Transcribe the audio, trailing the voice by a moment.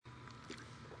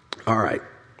All right.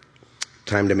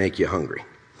 Time to make you hungry.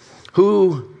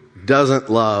 Who doesn't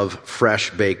love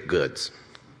fresh baked goods?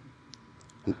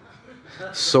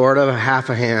 Sort of half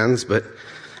a hands, but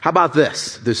how about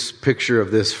this picture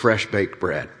of this fresh baked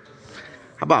bread?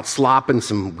 How about slopping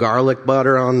some garlic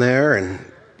butter on there and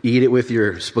eat it with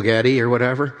your spaghetti or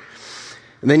whatever?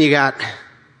 And then you got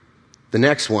the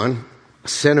next one, a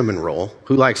cinnamon roll.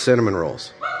 Who likes cinnamon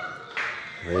rolls?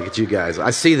 Look at you guys.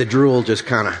 I see the drool just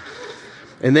kind of.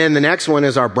 And then the next one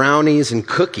is our brownies and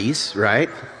cookies, right?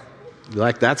 You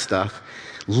like that stuff.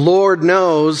 Lord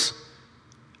knows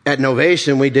at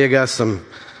Novation we dig us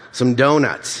some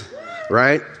donuts,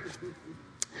 right?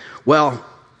 Well,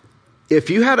 if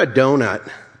you had a donut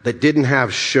that didn't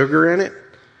have sugar in it,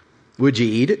 would you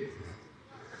eat it?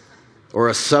 Or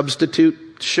a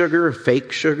substitute sugar,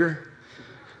 fake sugar?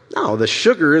 No, the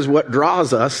sugar is what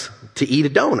draws us to eat a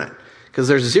donut because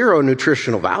there's zero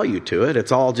nutritional value to it.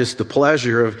 It's all just the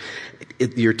pleasure of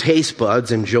your taste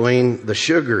buds enjoying the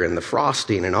sugar and the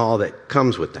frosting and all that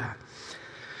comes with that.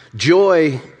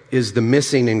 Joy is the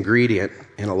missing ingredient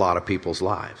in a lot of people's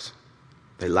lives.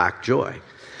 They lack joy.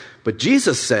 But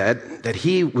Jesus said that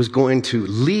he was going to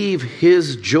leave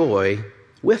his joy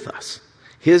with us.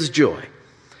 His joy.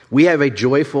 We have a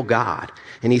joyful God.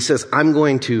 And he says, I'm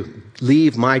going to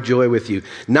leave my joy with you.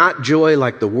 Not joy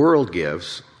like the world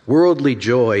gives. Worldly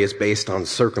joy is based on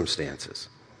circumstances.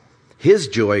 His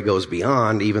joy goes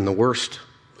beyond even the worst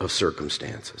of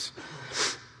circumstances.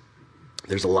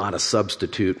 There's a lot of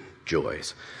substitute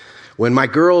joys. When my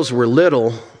girls were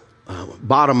little,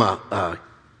 bought them a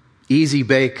easy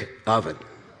bake oven.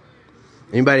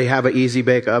 Anybody have an easy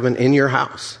bake oven in your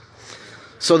house?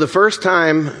 So the first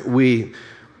time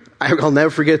I'll never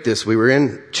forget this. We were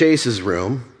in Chase's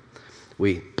room.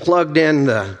 We plugged in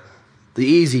the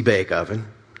easy bake oven,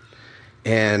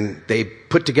 and they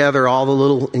put together all the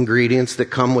little ingredients that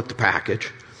come with the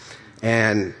package.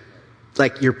 And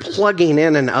like you're plugging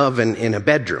in an oven in a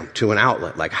bedroom to an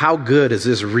outlet. Like, how good is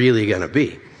this really going to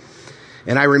be?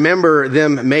 And I remember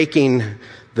them making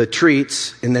the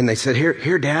treats, and then they said,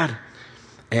 here, Dad.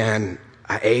 And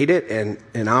I ate it,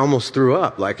 and I almost threw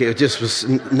up. Like, it just was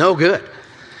no good.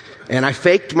 And I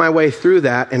faked my way through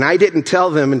that, and I didn't tell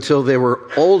them until they were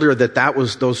older that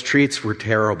those treats were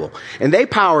terrible. And they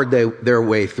powered their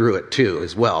way through it too,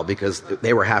 as well, because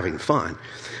they were having fun.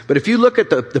 But if you look at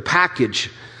the package,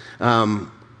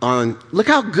 look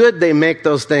how good they make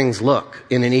those things look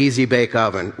in an easy bake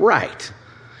oven. Right.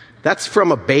 That's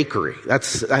from a bakery.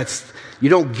 That's you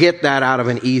don't get that out of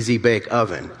an easy bake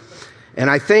oven. And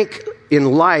I think in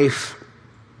life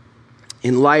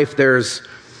there's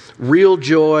real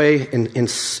joy in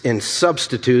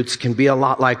substitutes can be a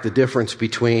lot like the difference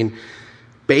between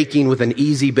baking with an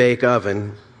easy bake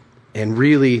oven and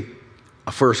really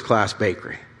a first-class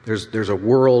bakery. There's a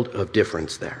world of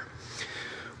difference there.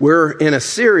 We're in a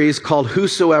series called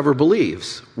Whosoever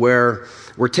Believes, where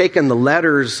we're taking the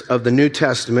letters of the New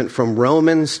Testament from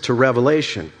Romans to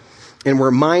Revelation, and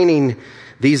we're mining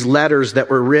these letters that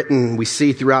were written, we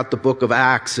see throughout the book of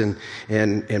Acts and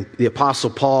the Apostle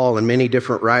Paul and many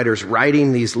different writers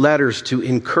writing these letters to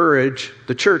encourage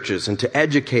the churches and to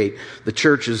educate the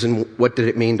churches in what did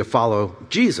it mean to follow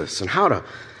Jesus and how to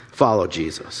follow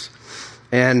Jesus.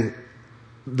 And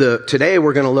today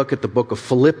we're going to look at the book of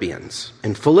Philippians.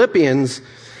 And Philippians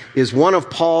is one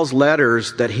of Paul's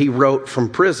letters that he wrote from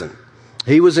prison.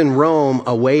 He was in Rome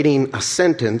awaiting a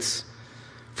sentence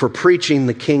for preaching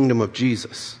the kingdom of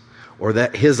Jesus, or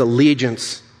that his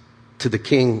allegiance to the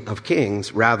King of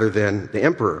Kings rather than the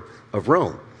Emperor of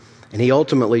Rome. And he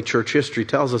ultimately, church history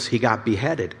tells us, he got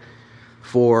beheaded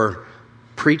for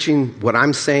preaching what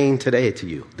I'm saying today to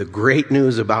you, the great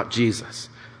news about Jesus.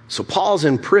 So Paul's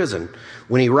in prison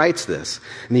when he writes this.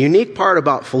 And the unique part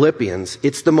about Philippians,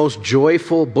 it's the most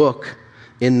joyful book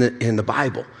in the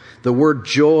Bible. The word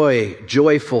joy,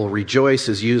 joyful, rejoice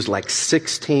is used like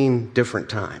 16 different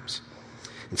times.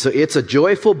 And so it's a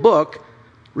joyful book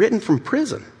written from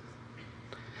prison.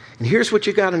 And here's what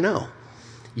you got to know.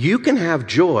 You can have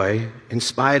joy in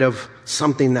spite of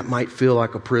something that might feel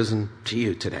like a prison to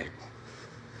you today.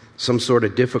 Some sort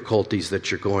of difficulties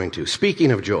that you're going to.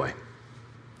 Speaking of joy,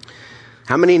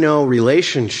 how many know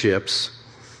relationships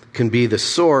can be the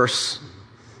source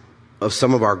of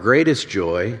some of our greatest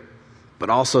joy, but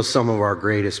also some of our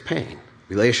greatest pain?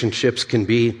 Relationships can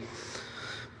be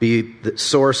the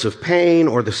source of pain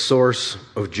or the source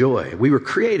of joy. We were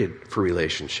created for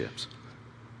relationships.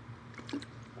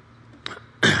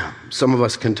 Some of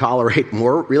us can tolerate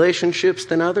more relationships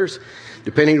than others,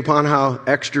 depending upon how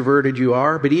extroverted you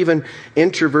are. But even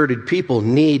introverted people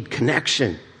need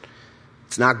connection.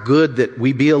 It's not good that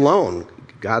we be alone.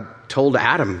 God told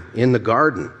Adam in the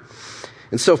garden.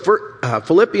 And so for,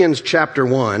 Philippians chapter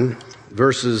 1,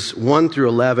 verses 1 through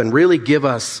 11 really give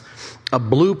us a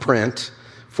blueprint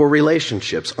for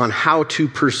relationships on how to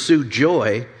pursue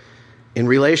joy in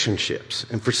relationships.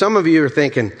 And for some of you are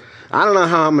thinking, I don't know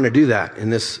how I'm going to do that in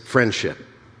this friendship,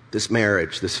 this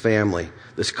marriage, this family,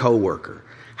 this coworker.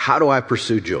 How do I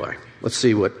pursue joy? Let's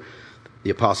see what the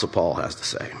Apostle Paul has to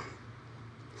say.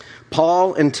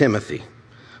 Paul and Timothy,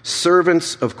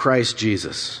 servants of Christ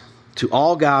Jesus, to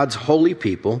all God's holy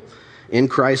people in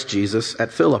Christ Jesus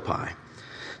at Philippi,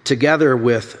 together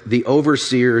with the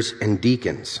overseers and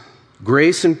deacons,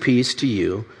 grace and peace to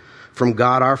you from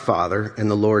God our Father and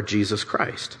the Lord Jesus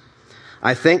Christ.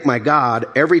 I thank my God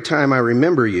every time I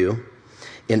remember you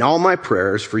in all my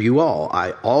prayers for you all.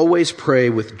 I always pray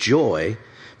with joy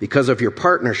because of your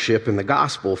partnership in the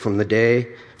gospel from the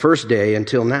first day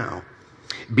until now,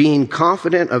 being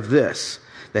confident of this,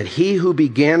 that he who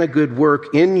began a good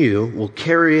work in you will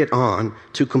carry it on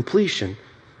to completion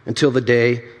until the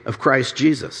day of Christ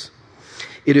Jesus.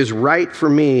 It is right for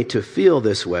me to feel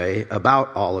this way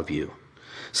about all of you,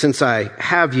 since I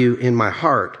have you in my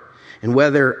heart, and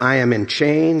whether I am in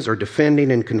chains or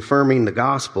defending and confirming the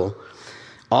gospel,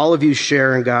 all of you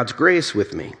share in God's grace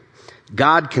with me.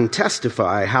 God can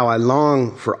testify how I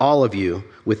long for all of you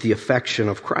with the affection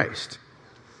of Christ.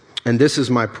 And this is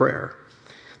my prayer,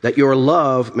 that your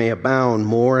love may abound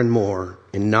more and more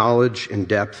in knowledge and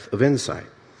depth of insight,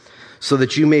 so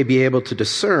that you may be able to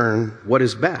discern what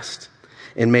is best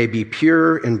and may be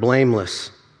pure and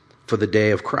blameless for the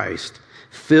day of Christ,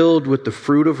 filled with the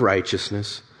fruit of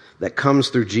righteousness that comes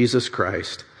through Jesus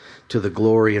Christ to the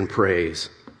glory and praise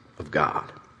of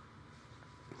God.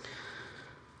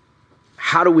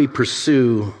 How do we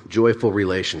pursue joyful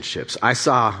relationships? I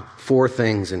saw 4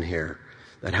 things in here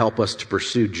that help us to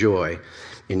pursue joy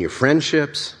in your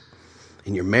friendships,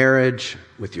 in your marriage,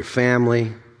 with your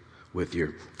family, with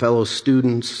your fellow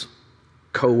students,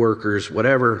 co-workers,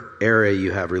 whatever area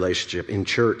you have relationship, in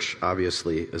church,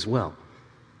 obviously, as well.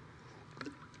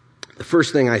 The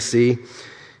first thing I see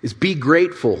is be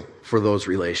grateful for those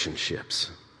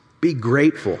relationships. Be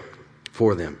grateful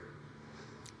for them.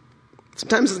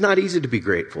 Sometimes it's not easy to be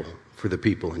grateful for the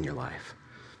people in your life.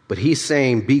 But he's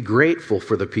saying, be grateful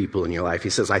for the people in your life. He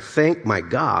says, I thank my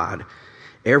God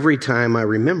every time I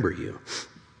remember you.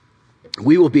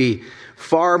 We will be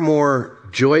far more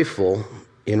joyful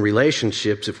in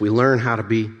relationships if we learn how to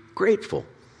be grateful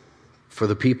for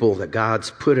the people that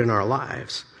God's put in our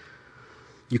lives.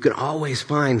 You can always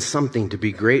find something to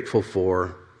be grateful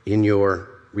for in your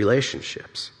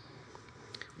relationships.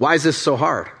 Why is this so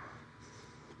hard?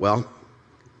 Well,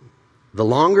 the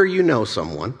longer you know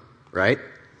someone, right,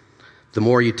 the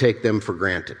more you take them for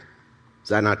granted. Is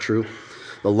that not true?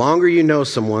 The longer you know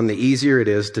someone, the easier it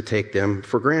is to take them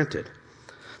for granted.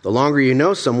 The longer you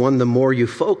know someone, the more you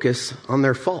focus on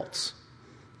their faults.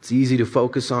 It's easy to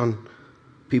focus on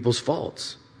people's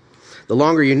faults. The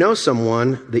longer you know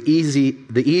someone, the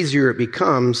easier it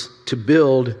becomes to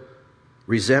build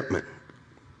resentment.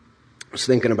 I was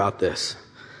thinking about this.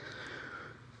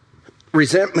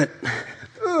 Resentment.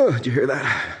 Oh, did you hear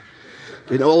that?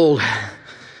 Getting old.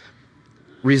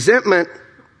 Resentment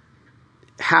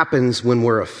happens when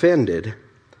we're offended,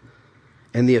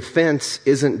 and the offense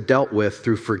isn't dealt with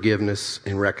through forgiveness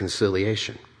and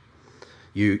reconciliation.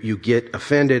 You get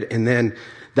offended, and then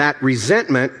that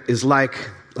resentment is like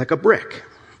a brick.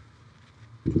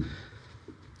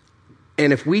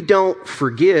 And if we don't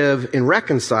forgive and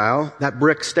reconcile, that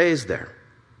brick stays there.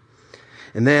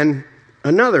 And then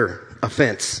another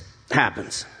offense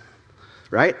happens,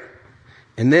 right?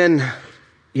 And then,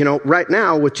 right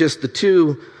now with just the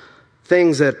 2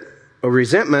 things that a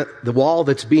resentment, the wall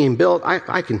that's being built,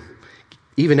 I can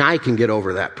get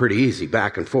over that pretty easy,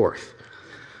 back and forth.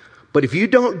 But if you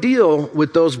don't deal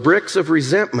with those bricks of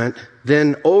resentment,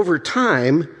 then over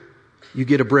time, you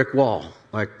get a brick wall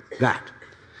like that.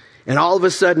 And all of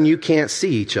a sudden, you can't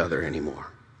see each other anymore.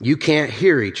 You can't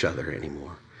hear each other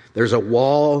anymore. There's a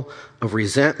wall of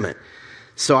resentment.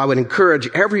 So I would encourage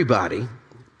everybody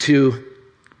to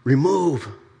remove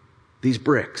these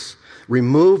bricks.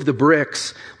 Remove the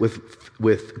bricks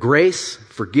with grace,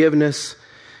 forgiveness,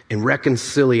 and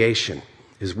reconciliation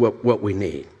is what we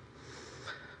need.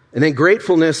 And then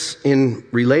gratefulness in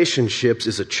relationships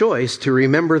is a choice to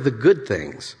remember the good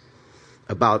things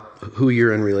about who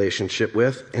you're in relationship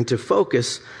with and to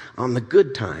focus on the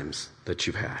good times that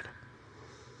you've had.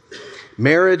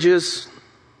 Marriages,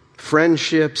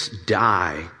 friendships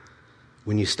die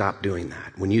when you stop doing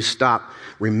that. When you stop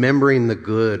remembering the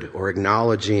good or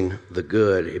acknowledging the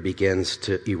good, it begins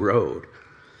to erode.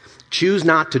 Choose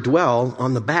not to dwell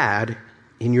on the bad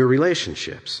in your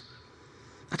relationships.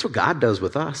 That's what God does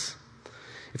with us.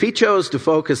 If he chose to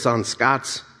focus on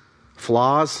Scott's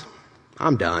flaws,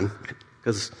 I'm done,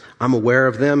 because I'm aware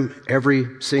of them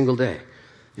every single day.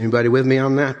 Anybody with me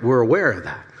on that? We're aware of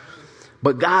that.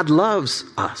 But God loves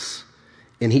us,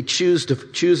 and he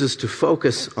chooses to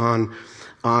focus on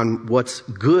what's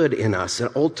good in us,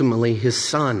 and ultimately his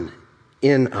Son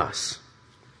in us.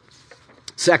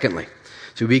 Secondly,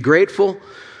 to be grateful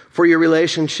for your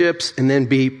relationships, and then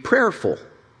be prayerful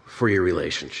for your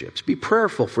relationships. Be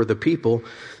prayerful for the people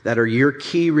that are your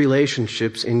key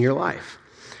relationships in your life.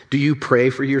 Do you pray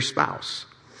for your spouse?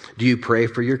 Do you pray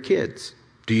for your kids?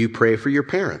 Do you pray for your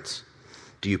parents?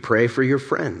 Do you pray for your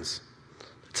friends?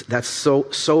 That's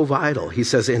so vital. He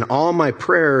says, in all my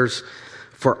prayers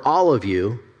for all of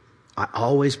you, I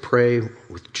always pray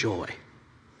with joy.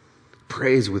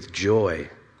 Praise with joy.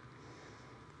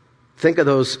 Think of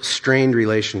those strained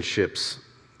relationships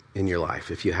in your life,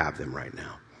 if you have them right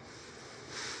now.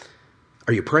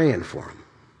 Are you praying for them?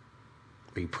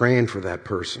 Are you praying for that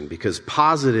person? Because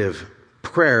positive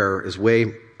prayer is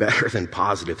way better than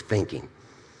positive thinking.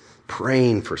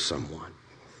 Praying for someone.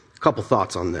 A couple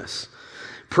thoughts on this.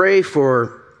 Pray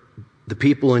for the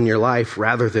people in your life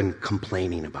rather than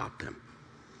complaining about them.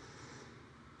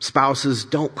 Spouses,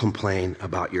 don't complain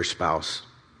about your spouse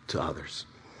to others.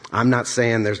 I'm not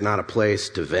saying there's not a place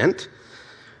to vent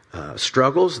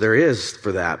struggles. There is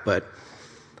for that, but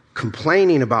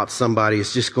complaining about somebody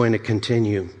is just going to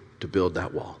continue to build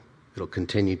that wall. It'll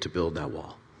continue to build that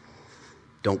wall.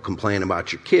 Don't complain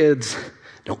about your kids.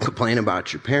 Don't complain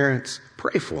about your parents.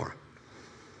 Pray for them.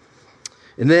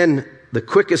 And then the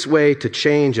quickest way to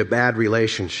change a bad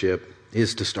relationship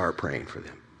is to start praying for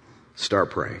them.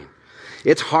 Start praying.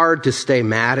 It's hard to stay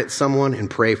mad at someone and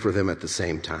pray for them at the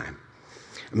same time.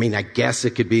 I mean, I guess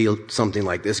it could be something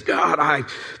like this. God, I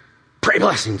pray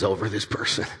blessings over this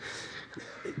person.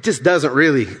 It just doesn't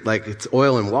really, like it's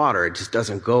oil and water. It just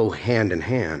doesn't go hand in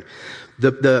hand.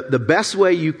 The best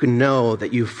way you can know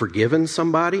that you've forgiven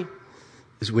somebody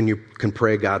is when you can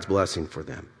pray God's blessing for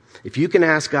them. If you can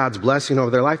ask God's blessing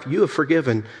over their life, you have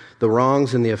forgiven the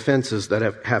wrongs and the offenses that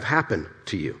have happened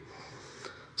to you.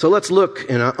 So let's look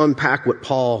and unpack what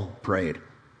Paul prayed.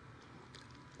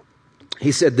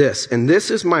 He said this, and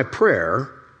this is my prayer,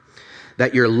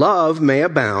 that your love may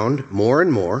abound more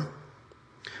and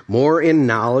more in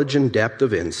knowledge and depth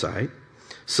of insight,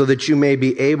 so that you may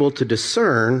be able to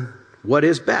discern what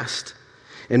is best,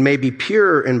 and may be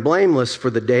pure and blameless for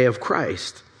the day of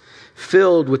Christ,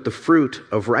 filled with the fruit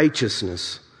of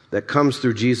righteousness that comes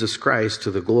through Jesus Christ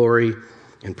to the glory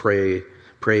and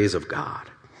praise of God.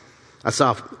 I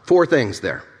saw 4 things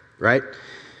there, right?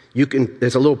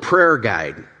 There's a little prayer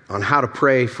guide on how to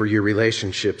pray for your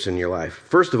relationships in your life.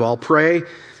 First of all, pray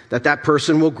that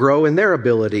person will grow in their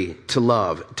ability to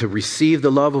love, to receive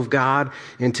the love of God,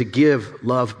 and to give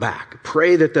love back.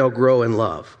 Pray that they'll grow in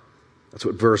love. That's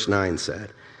what verse 9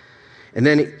 said. And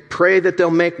then pray that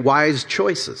they'll make wise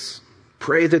choices.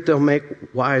 Pray that they'll make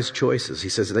wise choices. He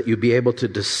says that you'll be able to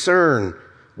discern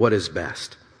what is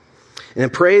best. And then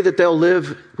pray that they'll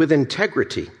live with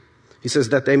integrity. He says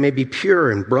that they may be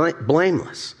pure and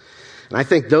blameless. And I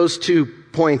think those 2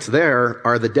 points there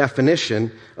are the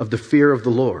definition of the fear of the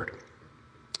Lord.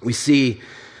 We see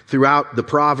throughout the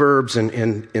Proverbs and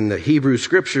in the Hebrew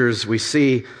scriptures, we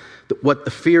see that what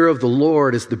the fear of the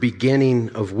Lord is the beginning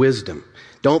of wisdom.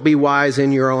 Don't be wise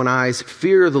in your own eyes.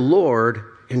 Fear the Lord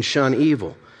and shun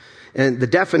evil. And the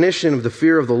definition of the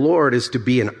fear of the Lord is to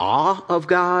be in awe of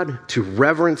God, to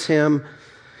reverence him,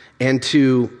 and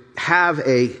to have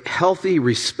a healthy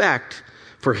respect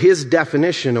for his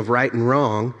definition of right and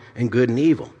wrong and good and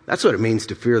evil. That's what it means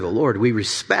to fear the Lord. We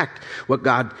respect what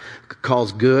God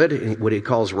calls good, and what he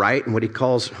calls right, and what he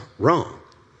calls wrong.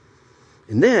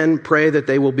 And then pray that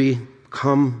they will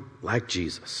become like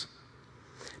Jesus.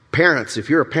 Parents, if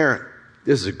you're a parent,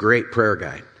 this is a great prayer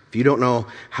guide. If you don't know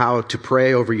how to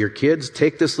pray over your kids,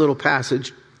 take this little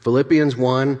passage, Philippians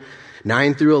 1,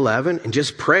 9 through 11, and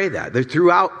just pray that.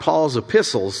 Throughout Paul's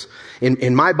epistles,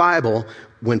 in my Bible,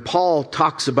 when Paul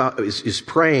talks about is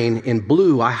praying in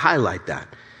blue, I highlight that.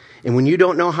 And when you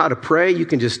don't know how to pray, you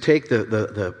can just take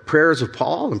the prayers of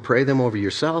Paul and pray them over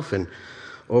yourself and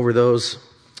over those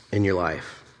in your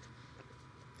life.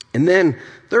 And then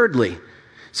thirdly,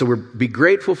 so be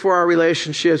grateful for our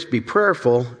relationships, be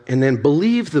prayerful, and then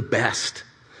believe the best.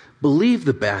 Believe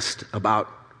the best about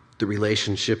the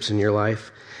relationships in your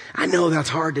life. I know that's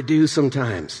hard to do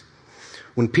sometimes.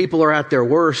 When people are at their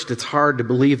worst, it's hard to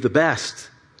believe the best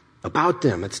about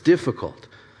them. It's difficult.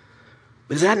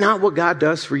 But is that not what God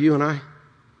does for you and I?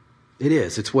 It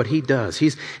is. It's what he does.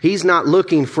 He's not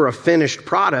looking for a finished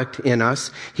product in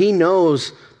us. He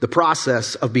knows the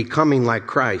process of becoming like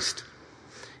Christ.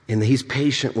 And he's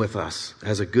patient with us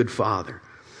as a good father.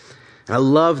 I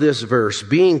love this verse.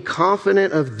 Being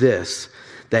confident of this,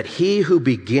 that he who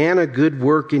began a good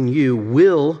work in you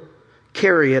will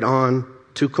carry it on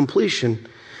to completion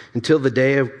until the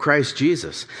day of Christ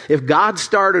Jesus. If God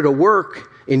started a work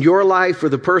in your life or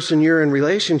the person you're in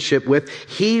relationship with,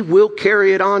 he will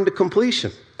carry it on to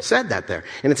completion. It said that there.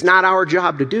 And it's not our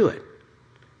job to do it.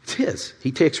 It's his.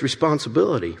 He takes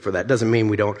responsibility for that. Doesn't mean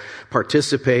we don't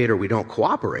participate or we don't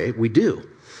cooperate. We do.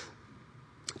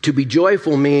 To be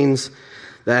joyful means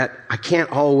that I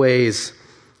can't always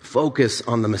focus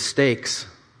on the mistakes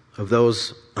of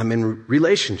those I'm in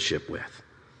relationship with.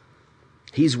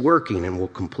 He's working and will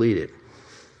complete it.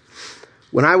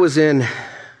 When I was in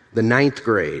the 9th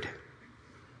grade,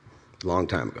 a long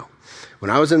time ago,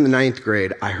 when I was in the 9th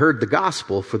grade, I heard the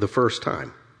gospel for the first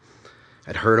time.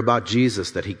 I'd heard about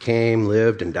Jesus, that he came,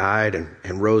 lived, and died,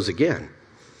 and rose again.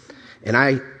 And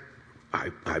I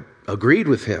agreed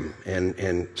with him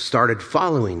and started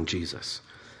following Jesus.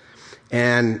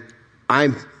 And I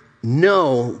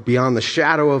know beyond the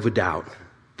shadow of a doubt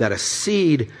that a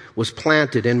seed was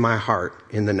planted in my heart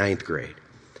in the 9th grade.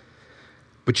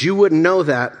 But you wouldn't know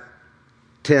that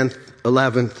 10th,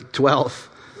 11th,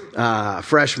 12th,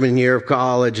 freshman year of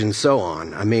college and so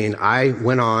on. I mean, I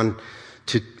went on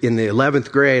to, in the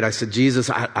 11th grade, I said, Jesus,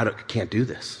 I can't do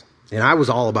this. And I was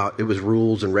all about, it was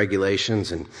rules and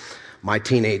regulations, and my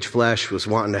teenage flesh was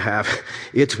wanting to have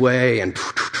its way and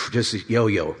just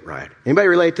yo-yo ride. Anybody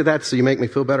relate to that? So you make me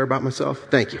feel better about myself?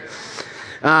 Thank you.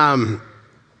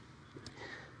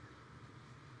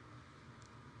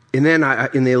 And then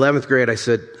in the 11th grade, I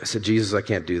said, Jesus, I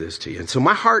can't do this to you. And so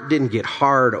my heart didn't get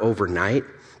hard overnight,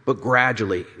 but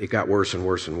gradually it got worse and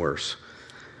worse and worse.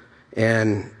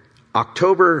 And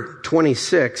October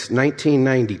 26,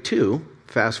 1992,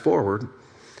 fast forward,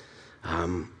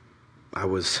 I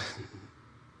was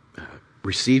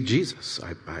received Jesus.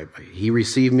 He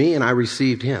received me and I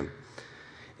received him.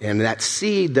 And that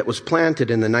seed that was planted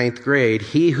in the 9th grade,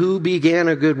 he who began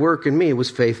a good work in me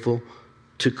was faithful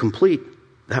to complete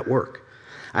that work.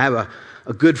 I have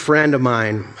a good friend of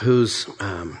mine whose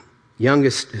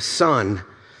youngest son,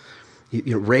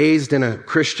 raised in a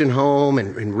Christian home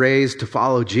and raised to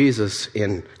follow Jesus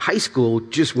in high school,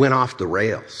 just went off the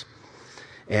rails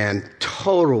and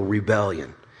total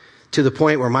rebellion to the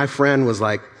point where my friend was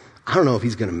like, I don't know if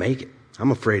he's going to make it.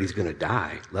 I'm afraid he's going to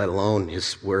die, let alone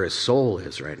where his soul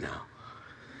is right now.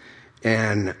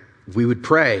 And we would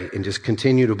pray and just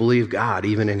continue to believe God,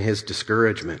 even in his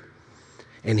discouragement.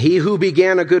 And he who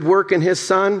began a good work in his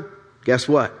son, guess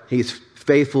what? He's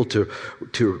faithful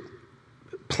to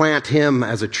plant him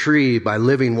as a tree by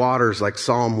living waters, like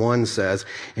Psalm 1 says.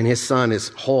 And his son is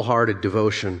wholehearted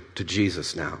devotion to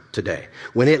Jesus now, today,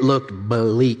 when it looked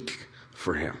bleak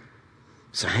for him.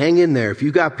 So hang in there. If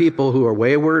you got people who are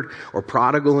wayward or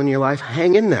prodigal in your life,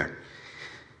 hang in there.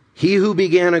 He who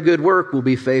began a good work will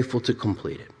be faithful to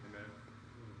complete it.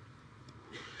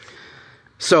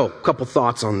 So, a couple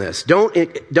thoughts on this. Don't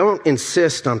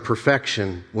insist on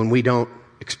perfection when we don't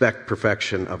expect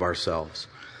perfection of ourselves.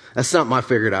 That's something I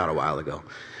figured out a while ago.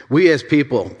 We as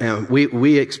people,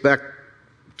 we expect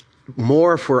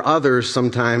more for others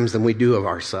sometimes than we do of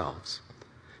ourselves.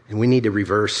 And we need to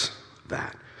reverse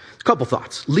that. A couple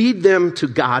thoughts. Lead them to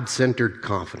God-centered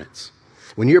confidence.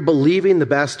 When you're believing the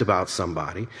best about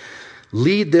somebody,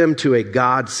 lead them to a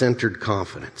God-centered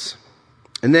confidence.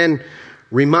 And then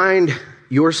remind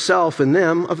yourself and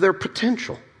them of their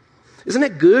potential. Isn't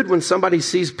it good when somebody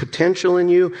sees potential in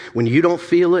you, when you don't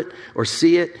feel it or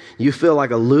see it, you feel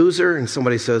like a loser, and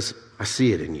somebody says, I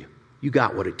see it in you. You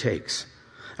got what it takes.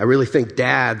 I really think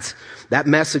dads, that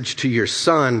message to your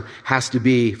son has to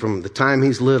be from the time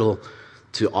he's little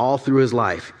to all through his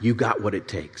life. You got what it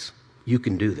takes. You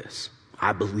can do this.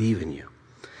 I believe in you.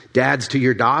 Dads, to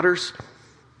your daughters,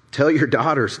 tell your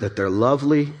daughters that they're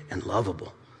lovely and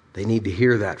lovable. They need to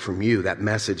hear that from you. That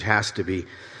message has to be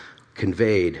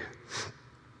conveyed.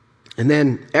 And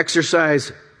then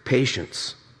exercise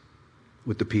patience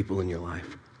with the people in your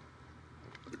life.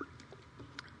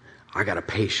 I got a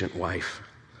patient wife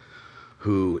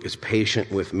who is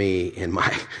patient with me in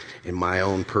my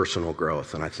own personal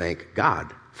growth, and I thank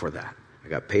God for that. I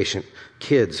got patient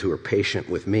kids who are patient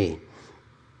with me.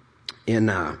 And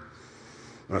I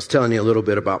was telling you a little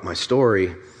bit about my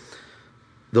story.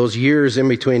 Those years in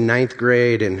between 9th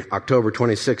grade and October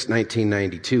 26,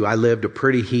 1992, I lived a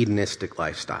pretty hedonistic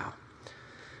lifestyle.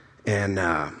 And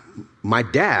my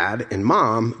dad and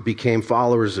mom became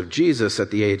followers of Jesus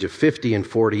at the age of 50 and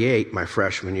 48, my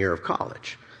freshman year of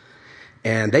college.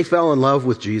 And they fell in love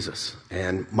with Jesus.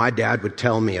 And my dad would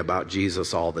tell me about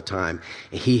Jesus all the time.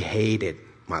 And he hated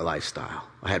my lifestyle.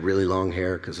 I had really long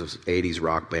hair because it was 80s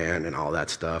rock band and all that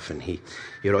stuff. And he'd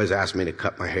always ask me to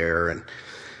cut my hair. And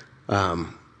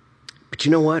but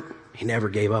you know what? He never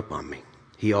gave up on me.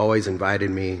 He always invited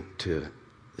me to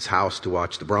his house to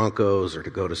watch the Broncos or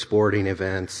to go to sporting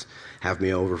events, have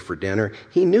me over for dinner.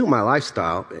 He knew my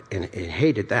lifestyle and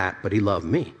hated that, but he loved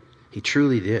me. He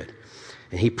truly did.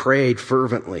 And he prayed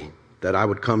fervently that I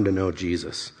would come to know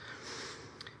Jesus.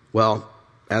 Well,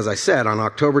 as I said, on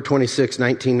October 26,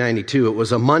 1992, it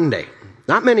was a Monday.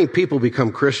 Not many people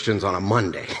become Christians on a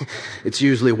Monday. It's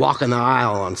usually walking the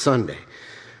aisle on Sunday.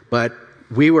 But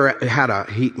my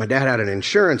dad had an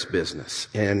insurance business,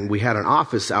 and we had an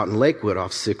office out in Lakewood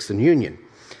off 6th and Union.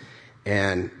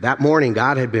 And that morning,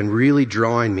 God had been really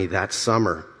drawing me that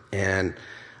summer. And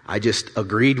I just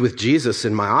agreed with Jesus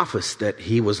in my office that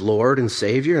he was Lord and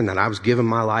Savior and that I was giving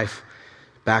my life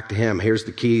back to him. Here's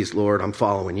the keys, Lord, I'm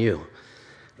following you.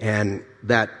 And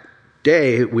that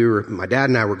day, my dad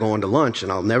and I were going to lunch,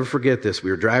 and I'll never forget this.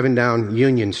 We were driving down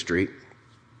Union Street,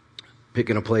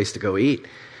 picking a place to go eat,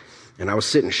 and I was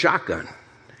sitting shotgun.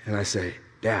 And I say,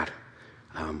 Dad,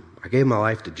 I gave my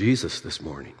life to Jesus this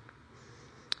morning.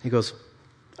 He goes,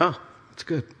 oh, that's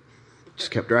good.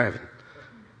 Just kept driving.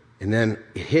 And then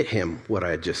it hit him what I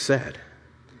had just said.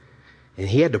 And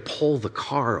he had to pull the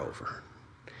car over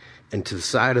and to the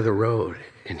side of the road.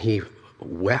 And he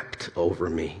wept over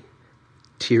me,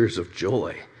 tears of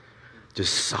joy,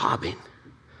 just sobbing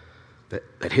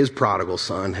that his prodigal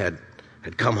son had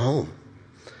come home.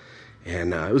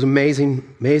 And it was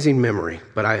amazing memory.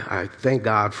 But I thank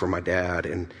God for my dad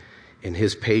and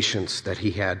his patience that he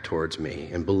had towards me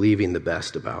and believing the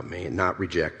best about me and not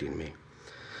rejecting me.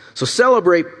 So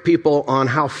celebrate people on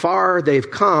how far they've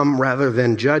come rather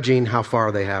than judging how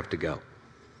far they have to go.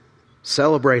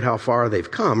 Celebrate how far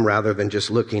they've come rather than just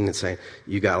looking and saying,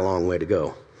 you got a long way to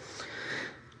go.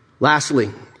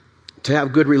 Lastly, to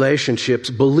have good relationships,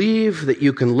 believe that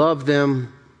you can love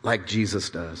them like Jesus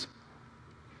does.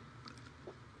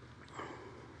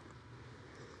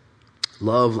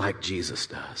 Love like Jesus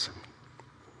does.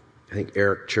 I think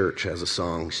Eric Church has a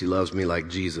song, She Loves Me Like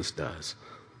Jesus Does.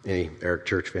 Any Eric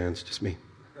Church fans? Just me.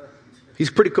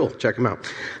 He's pretty cool. Check him out.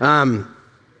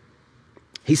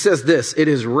 He says this, it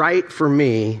is right for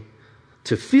me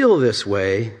to feel this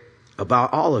way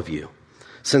about all of you,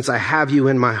 since I have you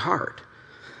in my heart.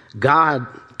 God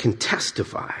can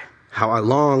testify how I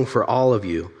long for all of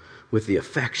you with the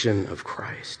affection of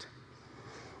Christ.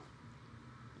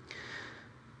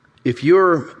 If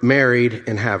you're married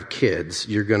and have kids,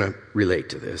 you're going to relate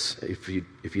to this. If you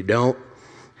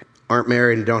aren't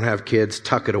married and don't have kids,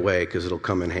 tuck it away because it'll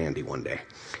come in handy one day.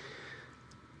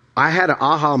 I had an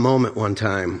aha moment one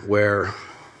time where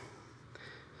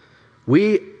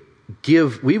we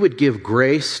would give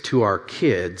grace to our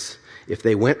kids if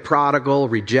they went prodigal,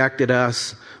 rejected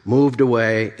us, moved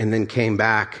away, and then came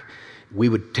back. We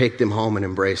would take them home and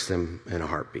embrace them in a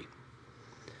heartbeat.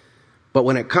 But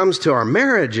when it comes to our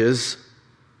marriages,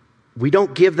 we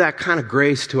don't give that kind of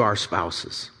grace to our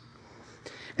spouses.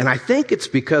 And I think it's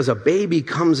because a baby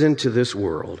comes into this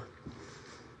world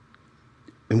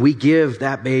and we give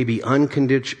that baby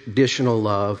unconditional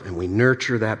love and we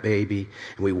nurture that baby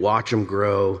and we watch them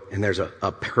grow. And there's a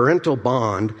parental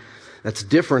bond that's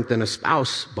different than a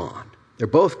spouse bond. They're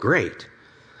both great.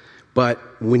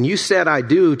 But when you said I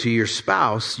do to your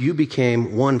spouse, you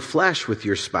became one flesh with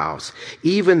your spouse.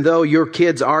 Even though your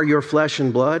kids are your flesh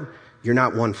and blood, you're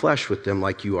not one flesh with them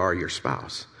like you are your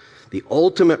spouse. The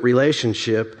ultimate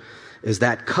relationship is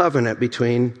that covenant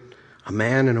between a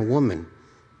man and a woman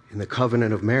in the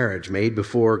covenant of marriage made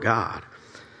before God.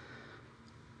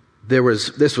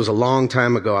 This was a long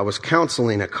time ago. I was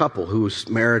counseling a couple whose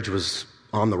marriage was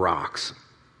on the rocks.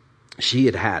 She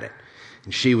had it.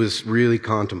 And she was really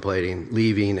contemplating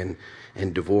leaving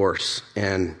and divorce.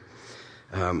 And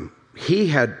he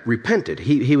had repented.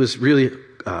 He was really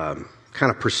kind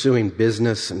of pursuing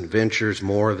business and ventures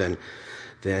more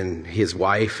than his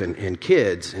wife and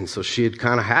kids. And so she had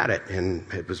kind of had it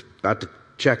and it was about to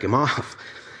check him off.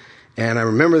 And I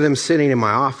remember them sitting in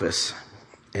my office.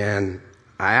 And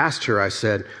I asked her, I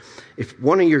said, if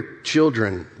one of your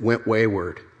children went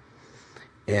wayward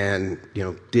and,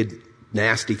 did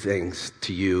nasty things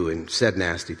to you and said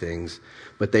nasty things,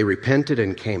 but they repented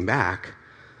and came back,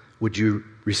 would you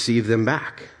receive them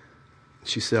back?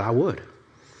 She said, I would.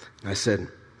 I said,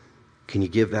 can you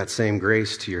give that same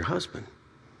grace to your husband?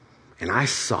 And I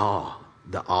saw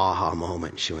the aha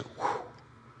moment. She went, whew.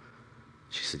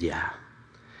 She said, yeah.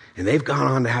 And they've gone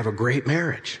on to have a great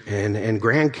marriage and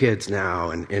grandkids now.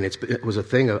 And it was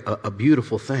a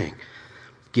beautiful thing.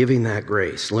 Giving that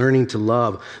grace, learning to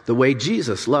love the way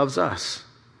Jesus loves us.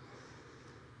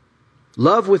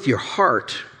 Love with your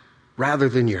heart rather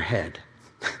than your head.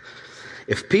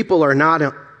 If people are not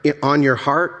on your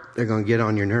heart, they're going to get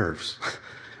on your nerves,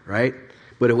 right?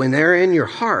 But when they're in your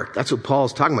heart, that's what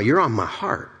Paul's talking about. You're on my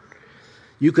heart.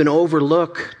 You can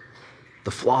overlook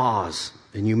the flaws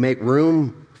and you make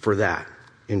room for that.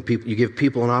 And you give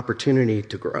people an opportunity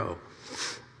to grow.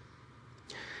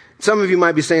 Some of you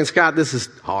might be saying, Scott, this is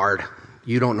hard.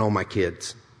 You don't know my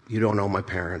kids. You don't know my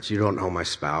parents. You don't know my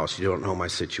spouse. You don't know my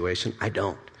situation. I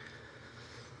don't.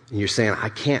 And you're saying, I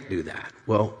can't do that.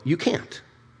 Well, you can't.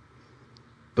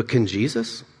 But can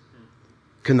Jesus?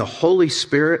 Can the Holy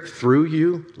Spirit through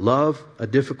you love a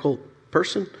difficult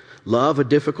person? Love a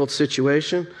difficult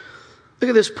situation? Look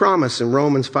at this promise in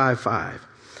Romans 5:5.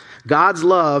 God's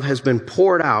love has been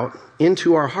poured out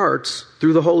into our hearts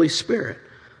through the Holy Spirit,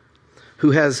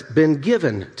 who has been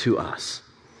given to us.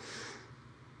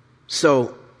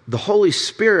 So the Holy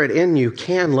Spirit in you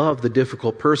can love the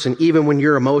difficult person even when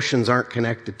your emotions aren't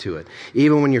connected to it.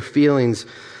 Even when your feelings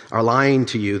are lying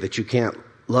to you that you can't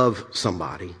love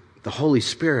somebody. The Holy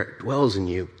Spirit dwells in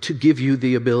you to give you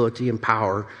the ability and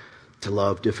power to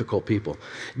love difficult people.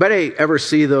 Anybody ever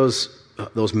see those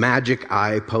magic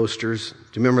eye posters?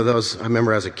 Do you remember those? I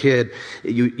remember as a kid,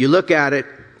 you look at it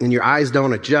and your eyes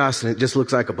don't adjust and it just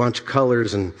looks like a bunch of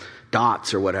colors and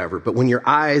dots or whatever. But when your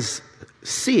eyes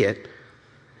see it,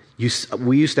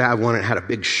 we used to have one that had a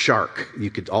big shark. You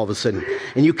could all of a sudden,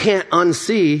 and you can't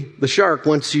unsee the shark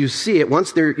once you see it.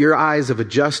 Once your eyes have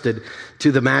adjusted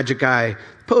to the magic eye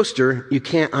poster, you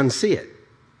can't unsee it.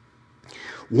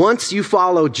 Once you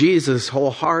follow Jesus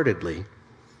wholeheartedly,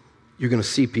 you're going to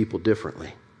see people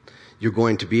differently. You're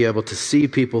going to be able to see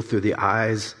people through the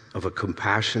eyes of a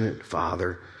compassionate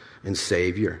Father and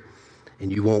Savior.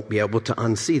 And you won't be able to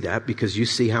unsee that because you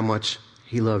see how much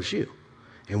He loves you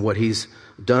and what He's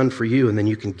done for you, and then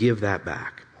you can give that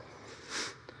back.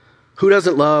 Who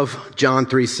doesn't love John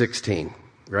 3:16,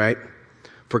 right?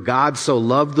 For God so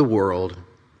loved the world,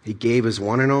 He gave His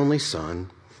one and only Son,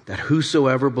 that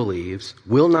whosoever believes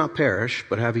will not perish,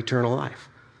 but have eternal life.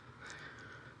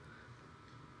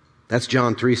 That's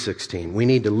John 3:16. We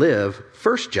need to live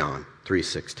 1 John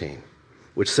 3:16,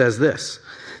 which says this.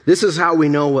 This is how we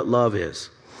know what love is.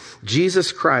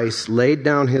 Jesus Christ laid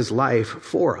down His life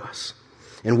for us,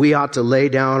 and we ought to lay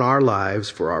down our lives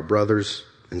for our brothers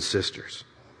and sisters.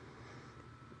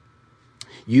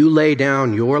 You lay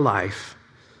down your life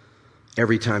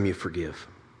every time you forgive.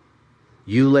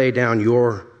 You lay down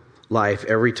your life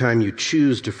every time you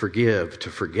choose to forgive, to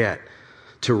forget,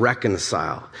 to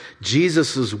reconcile.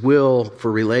 Jesus' will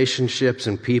for relationships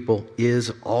and people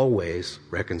is always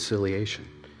reconciliation.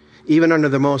 Even under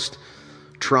the most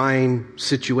trying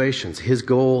situations, His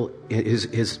goal,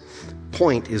 His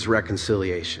point is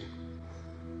reconciliation.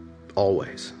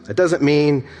 Always. That doesn't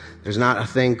mean there's not a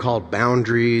thing called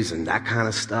boundaries and that kind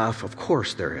of stuff. Of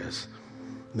course there is.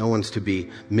 No one's to be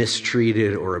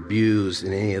mistreated or abused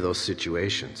in any of those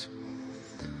situations.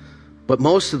 But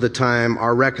most of the time,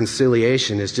 our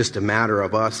reconciliation is just a matter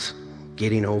of us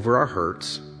getting over our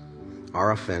hurts,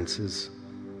 our offenses,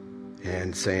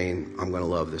 and saying, I'm going to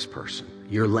love this person.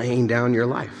 You're laying down your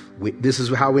life. This is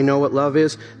how we know what love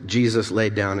is. Jesus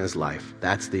laid down His life.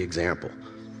 That's the example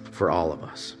for all of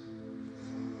us.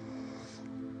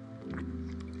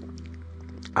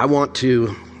 I want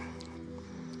to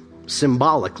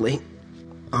symbolically,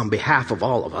 on behalf of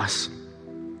all of us,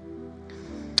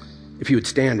 if you would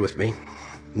stand with me.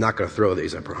 I'm not going to throw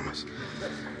these, I promise.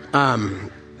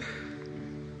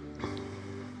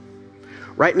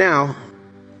 Right now,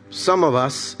 some of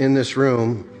us in this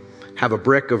room have a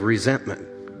brick of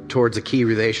resentment towards a key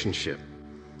relationship.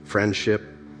 Friendship,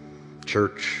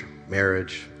 church,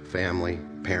 marriage, family,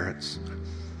 parents.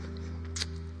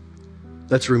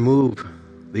 Let's remove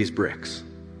these bricks.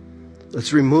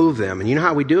 Let's remove them. And you know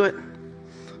how we do it?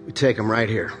 We take them right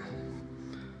here.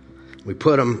 We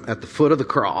put them at the foot of the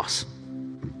cross,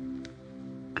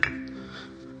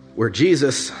 where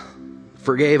Jesus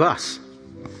forgave us,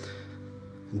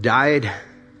 died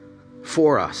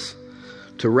for us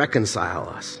to reconcile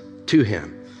us to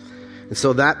Him. And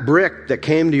so that brick that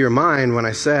came to your mind when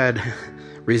I said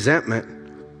resentment,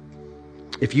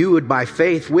 if you would by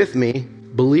faith with me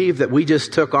believe that we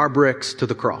just took our bricks to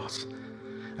the cross.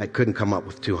 I couldn't come up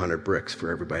with 200 bricks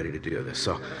for everybody to do this.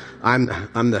 So I'm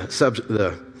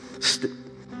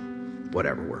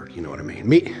whatever word, you know what I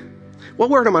mean.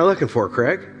 What word am I looking for,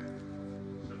 Craig?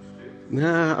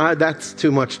 Nah, that's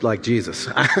too much like Jesus.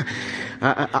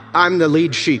 I'm the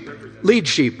lead sheep,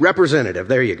 representative.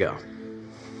 There you go.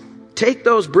 Take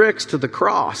those bricks to the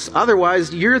cross.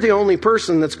 Otherwise, you're the only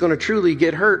person that's going to truly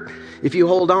get hurt if you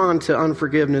hold on to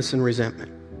unforgiveness and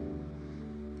resentment.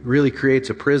 It really creates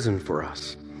a prison for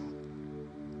us.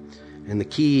 And the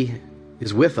key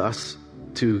is with us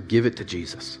to give it to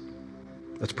Jesus.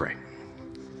 Let's pray.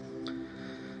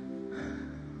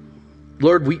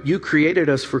 Lord, you created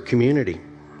us for community.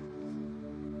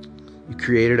 You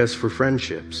created us for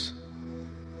friendships.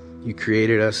 You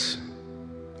created us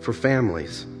for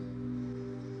families.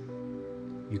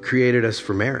 You created us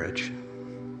for marriage.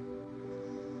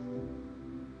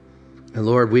 And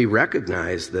Lord, we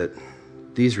recognize that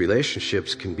these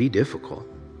relationships can be difficult.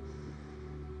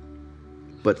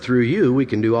 But through you, we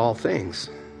can do all things.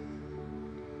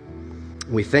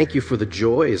 We thank you for the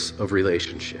joys of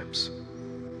relationships.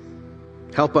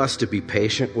 Help us to be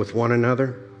patient with one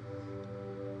another,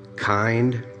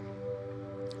 kind,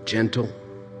 gentle,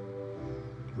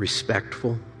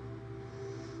 respectful,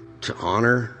 to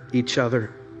honor each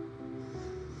other.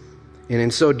 And in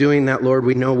so doing that, Lord,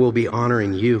 we know we'll be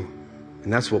honoring you,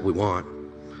 and that's what we want.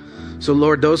 So,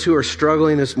 Lord, those who are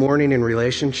struggling this morning in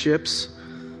relationships,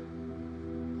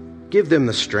 give them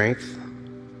the strength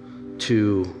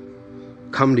to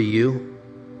come to you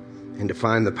and to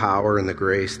find the power and the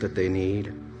grace that they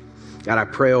need. God, I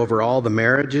pray over all the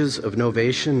marriages of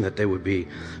Novation that they would be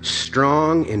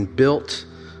strong and built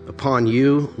upon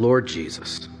you, Lord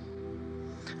Jesus.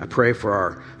 I pray for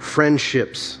our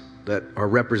friendships that are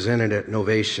represented at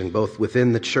Novation, both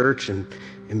within the church and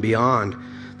beyond,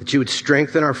 that you would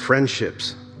strengthen our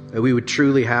friendships, that we would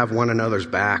truly have one another's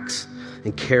backs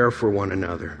and care for one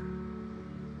another.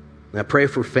 And I pray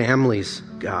for families,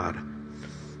 God.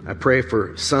 I pray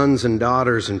for sons and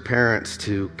daughters and parents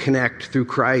to connect through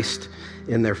Christ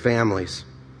in their families.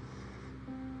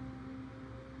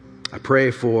 I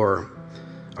pray for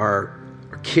our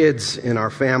kids in our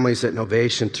families at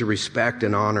Novation to respect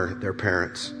and honor their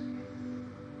parents.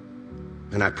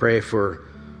 And I pray for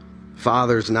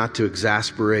fathers not to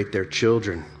exasperate their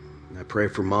children. I pray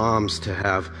for moms to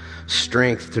have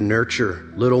strength to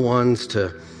nurture little ones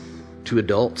to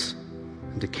adults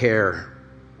and to care.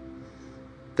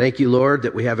 Thank you, Lord,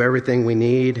 that we have everything we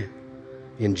need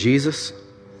in Jesus.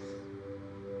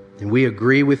 And we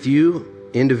agree with you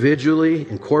individually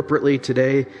and corporately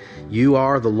today. You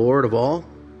are the Lord of all,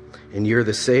 and you're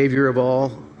the Savior of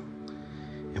all.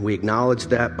 And we acknowledge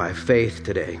that by faith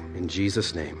today. In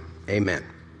Jesus' name, amen.